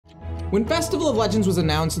When Festival of Legends was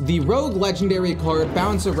announced, the Rogue Legendary card,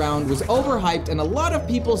 Bounce Around, was overhyped, and a lot of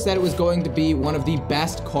people said it was going to be one of the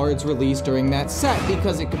best cards released during that set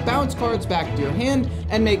because it could bounce cards back to your hand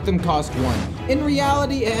and make them cost 1. In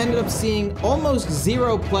reality, it ended up seeing almost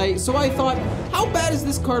 0 play, so I thought, how bad is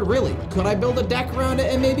this card really? Could I build a deck around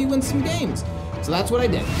it and maybe win some games? So that's what I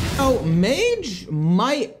did. Oh, Mage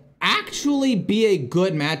might actually be a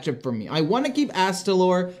good matchup for me. I want to keep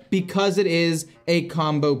Astalor because it is a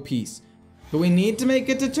combo piece. But we need to make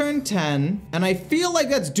it to turn 10, and I feel like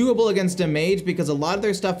that's doable against a Mage because a lot of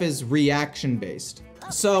their stuff is reaction based.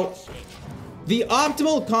 So the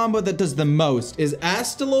optimal combo that does the most is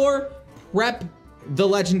Astalor, prep the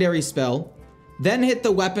legendary spell, then hit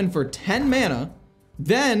the weapon for 10 mana,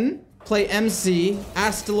 then play MC,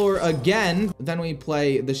 Astalor again, then we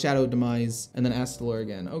play the Shadow Demise, and then Astalor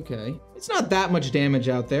again. Okay. It's not that much damage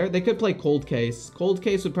out there. They could play Cold Case. Cold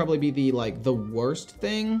Case would probably be the worst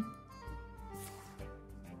thing.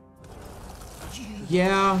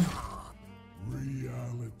 Yeah.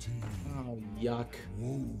 Reality. Oh, yuck.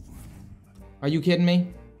 Are you kidding me?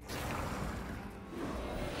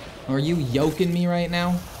 Are you yoking me right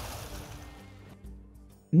now?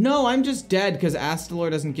 No, I'm just dead because Astalor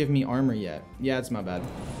doesn't give me armor yet. Yeah, it's my bad.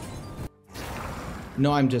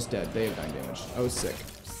 No, I'm just dead. They have 9 damage. I was sick.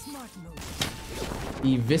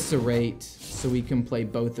 Eviscerate so we can play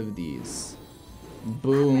both of these.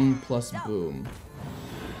 Boom plus boom.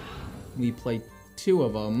 We play 2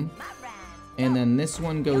 of them. And then this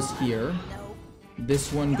one goes here.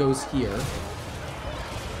 This one goes here.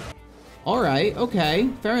 All right, okay,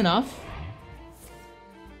 fair enough.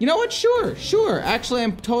 You know what? Sure. Actually,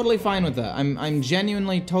 I'm totally fine with that. I'm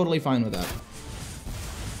genuinely totally fine with that.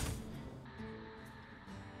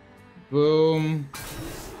 Boom.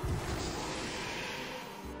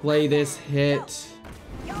 Play this hit.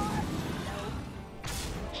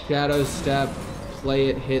 Shadow Step. Play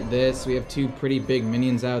it, hit this. We have 2 pretty big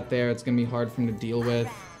minions out there. It's gonna be hard for him to deal with.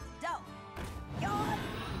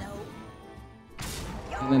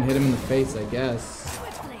 And then hit him in the face, I guess.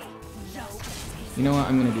 You know what?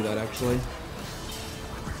 I'm gonna do that actually.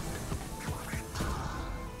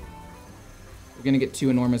 We're gonna get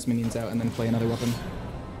 2 enormous minions out and then play another weapon.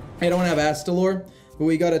 I don't have Astalor, but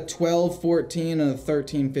we got a 12, 14, and a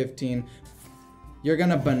 13, 15. You're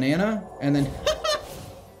gonna banana and then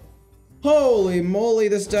holy moly,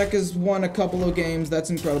 this deck has won a couple of games.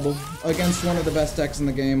 That's incredible. Against one of the best decks in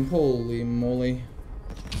the game. Holy moly.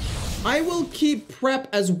 I will keep Prep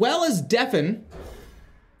as well as Deafen.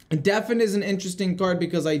 Deafen is an interesting card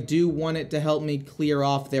because I do want it to help me clear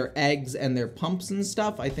off their eggs and their pumps and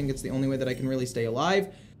stuff. I think it's the only way that I can really stay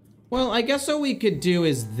alive. Well, I guess what we could do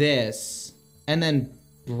is this, and then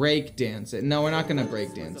breakdance it. No, we're not gonna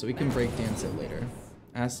breakdance it. We can breakdance it later.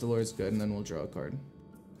 Astalor is good, and then we'll draw a card.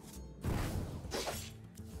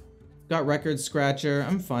 Got Record Scratcher.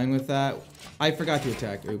 I'm fine with that. I forgot to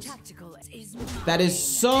attack. Oops. That is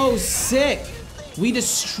so sick. We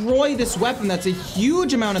destroy this weapon. That's a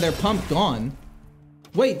huge amount of their pump gone.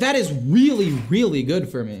 Wait, that is really, really good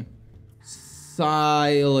for me.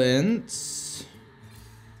 Silence.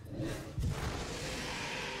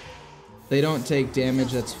 They don't take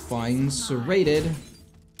damage. That's fine. Serrated.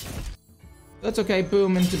 That's okay.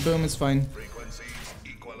 Boom into boom is fine.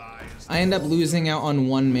 I end up losing out on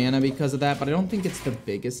 1 mana because of that, but I don't think it's the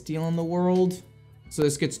biggest deal in the world. So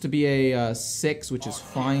this gets to be a 6, which is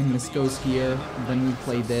fine. This goes here. Then we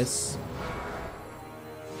play this.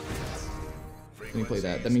 Then we play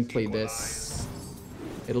that. Then we play this.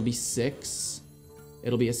 It'll be 6.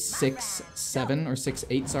 It'll be a 6, 7, or 6,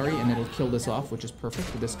 8, sorry, and it'll kill this off, which is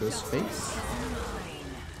perfect. This goes face.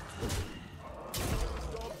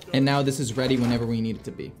 And now this is ready whenever we need it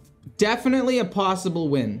to be. Definitely a possible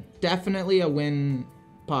win. Definitely a win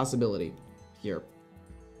possibility here.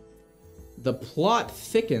 The plot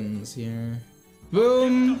thickens here.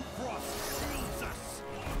 Boom.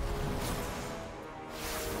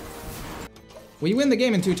 We win the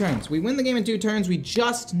game in 2 turns. We win the game in 2 turns. We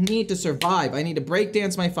just need to survive. I need to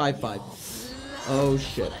breakdance my 5/5. Oh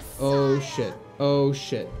shit. Oh shit. Oh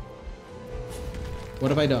shit. What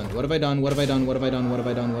have I done? What have I done? What have I done? What have I done? What have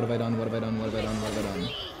I done? What have I done? What have I done? What have I done? What have I done?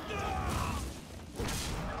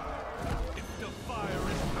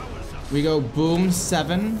 We go boom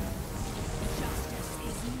 7.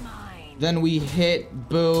 Then we hit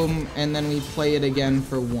boom, and then we play it again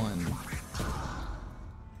for 1.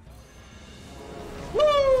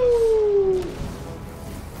 Woo!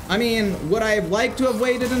 I mean, would I have liked to have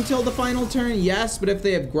waited until the final turn? Yes, but if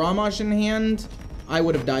they have Grommash in hand, I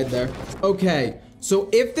would have died there. Okay, so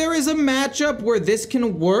if there is a matchup where this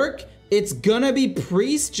can work, It's gonna be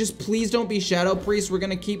Priest. Just please don't be Shadow Priest. We're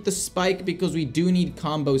gonna keep the Spike because we do need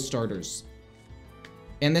combo starters.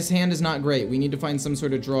 And this hand is not great. We need to find some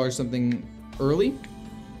sort of draw or something early.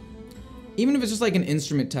 Even if it's just like an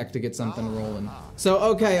instrument tech to get something rolling. So,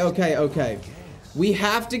 okay. We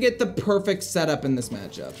have to get the perfect setup in this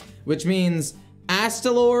matchup. Which means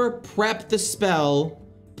Astalor, prep the spell,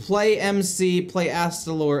 play MC, play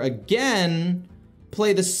Astalor again,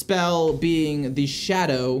 play the spell being the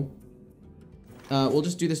Shadow. We'll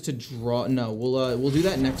just do this to draw. No, we'll do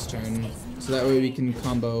that next turn, so that way we can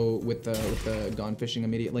combo with the Gone Fishing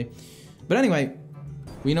immediately. But anyway,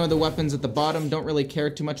 we know the weapons at the bottom. Don't really care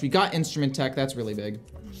too much. We got Instrument Tech. That's really big.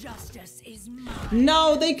 Justice is mine.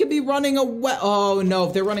 No, they could be running a oh no!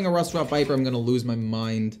 If they're running a Rustrot Viper, I'm gonna lose my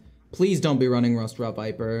mind. Please don't be running Rustrot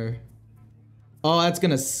Viper. Oh, that's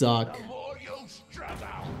gonna suck.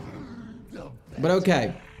 But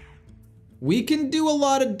okay, we can do a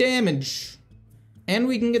lot of damage. And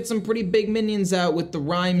we can get some pretty big minions out with the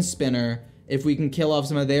Rhyme Spinner if we can kill off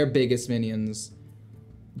some of their biggest minions.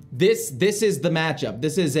 This is the matchup.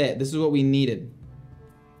 This is it. This is what we needed.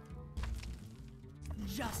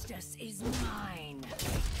 Justice is mine.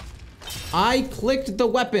 I clicked the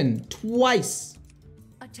weapon twice.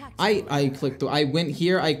 I went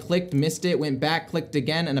here, I clicked, missed it, went back, clicked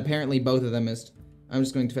again, and apparently both of them missed. I'm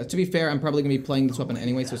just going too fast. To be fair, I'm probably gonna be playing this weapon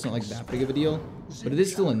anyway, so it's not like that big of a deal. But it is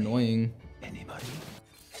still annoying.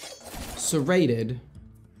 Serrated.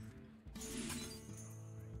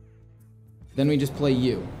 Then we just play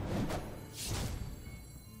you.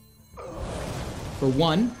 For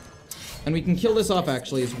 1. And we can kill this off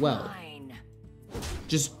actually as well.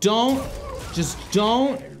 Just don't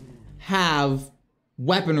have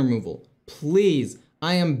weapon removal. Please.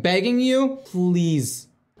 I am begging you. Please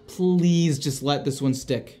just let this one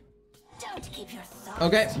stick.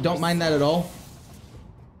 Okay, don't mind that at all.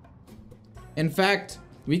 In fact,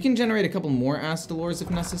 we can generate a couple more Astalors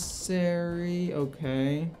if necessary.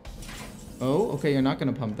 Okay. Oh, okay, you're not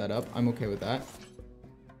gonna pump that up. I'm okay with that.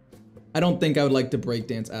 I don't think I would like to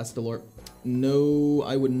breakdance Astalor. No,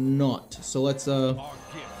 I would not. So let's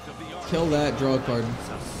kill that, draw a card.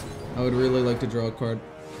 I would really like to draw a card.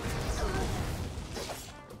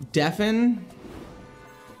 Deafen?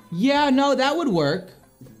 Yeah, no, that would work.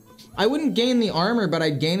 I wouldn't gain the armor, but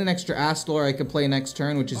I'd gain an extra Astalor I could play next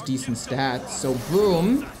turn, which is decent stats. So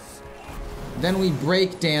boom. Then we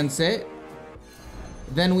breakdance it.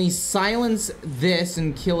 Then we silence this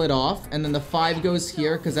and kill it off. And then the 5 goes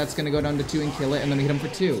here, because that's going to go down to 2 and kill it. And then we hit him for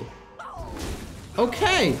 2.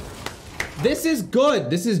 Okay. This is good.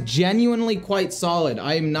 This is genuinely quite solid.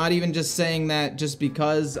 I'm not even just saying that just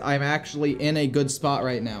because I'm actually in a good spot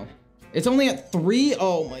right now. It's only at 3?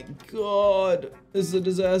 Oh my god. This is a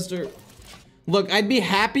disaster. Look, I'd be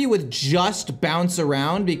happy with just bounce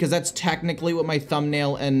around because that's technically what my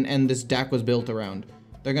thumbnail and this deck was built around.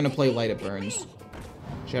 They're gonna play Light It Burns.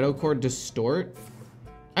 Shadow Cord Distort?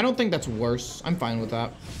 I don't think that's worse. I'm fine with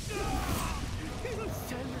that.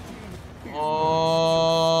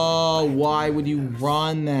 Oh, why would you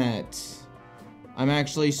run that? I'm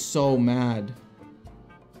actually so mad.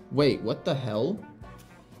 Wait, what the hell?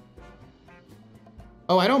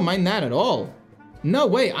 Oh, I don't mind that at all. No,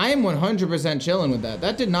 wait, I am 100% chilling with that.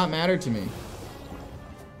 That did not matter to me.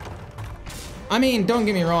 I mean, don't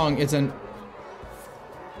get me wrong, it's an...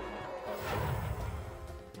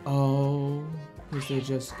 Oh, is they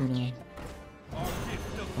just gonna...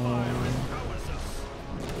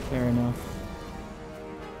 Fair enough.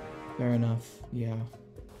 Fair enough, yeah.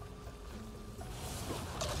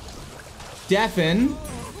 Deafen.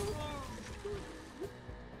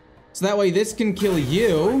 So that way this can kill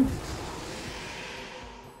you.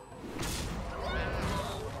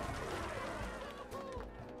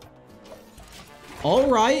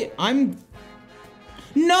 Alright,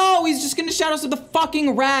 No, he's just gonna Shadow Step the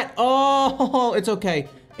fucking rat. Oh, it's okay.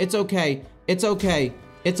 It's okay. It's okay.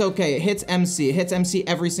 It's okay. It hits MC. It hits MC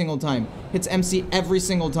every single time. Hits MC every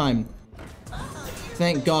single time.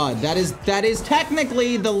 Thank God. That is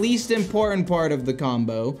technically the least important part of the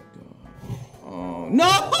combo. Oh,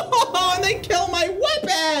 no! And they kill my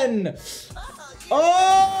weapon!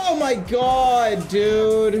 Oh my God,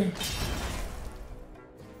 dude.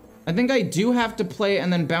 I think I do have to play it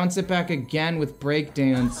and then bounce it back again with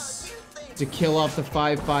Breakdance to kill off the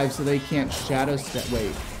 5/5 so they can't Shadow Step.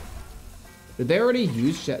 Wait. Did they already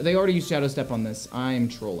use they already used Shadow Step on this? I'm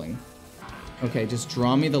trolling. Okay, just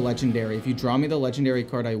draw me the legendary. If you draw me the legendary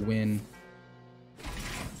card, I win.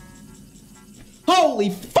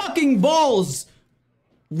 Holy fucking balls!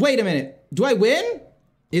 Wait a minute. Do I win?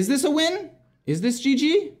 Is this a win? Is this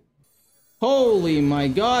GG? Holy my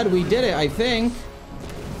God, we did it, I think.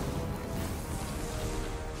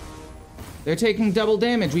 They're taking double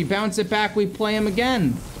damage. We bounce it back, we play him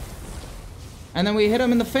again. And then we hit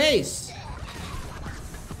him in the face.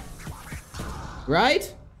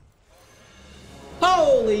 Right?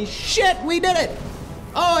 Holy shit, we did it!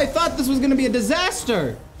 Oh, I thought this was gonna be a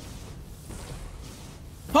disaster.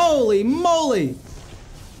 Holy moly!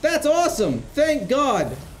 That's awesome! Thank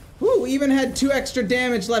God! Whew, we even had 2 extra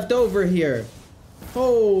damage left over here.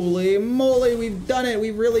 Holy moly, we've done it!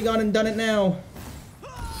 We've really gone and done it now.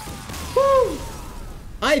 Whew!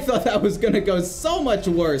 I thought that was gonna go so much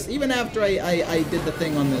worse, even after I did the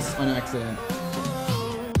thing on this on accident.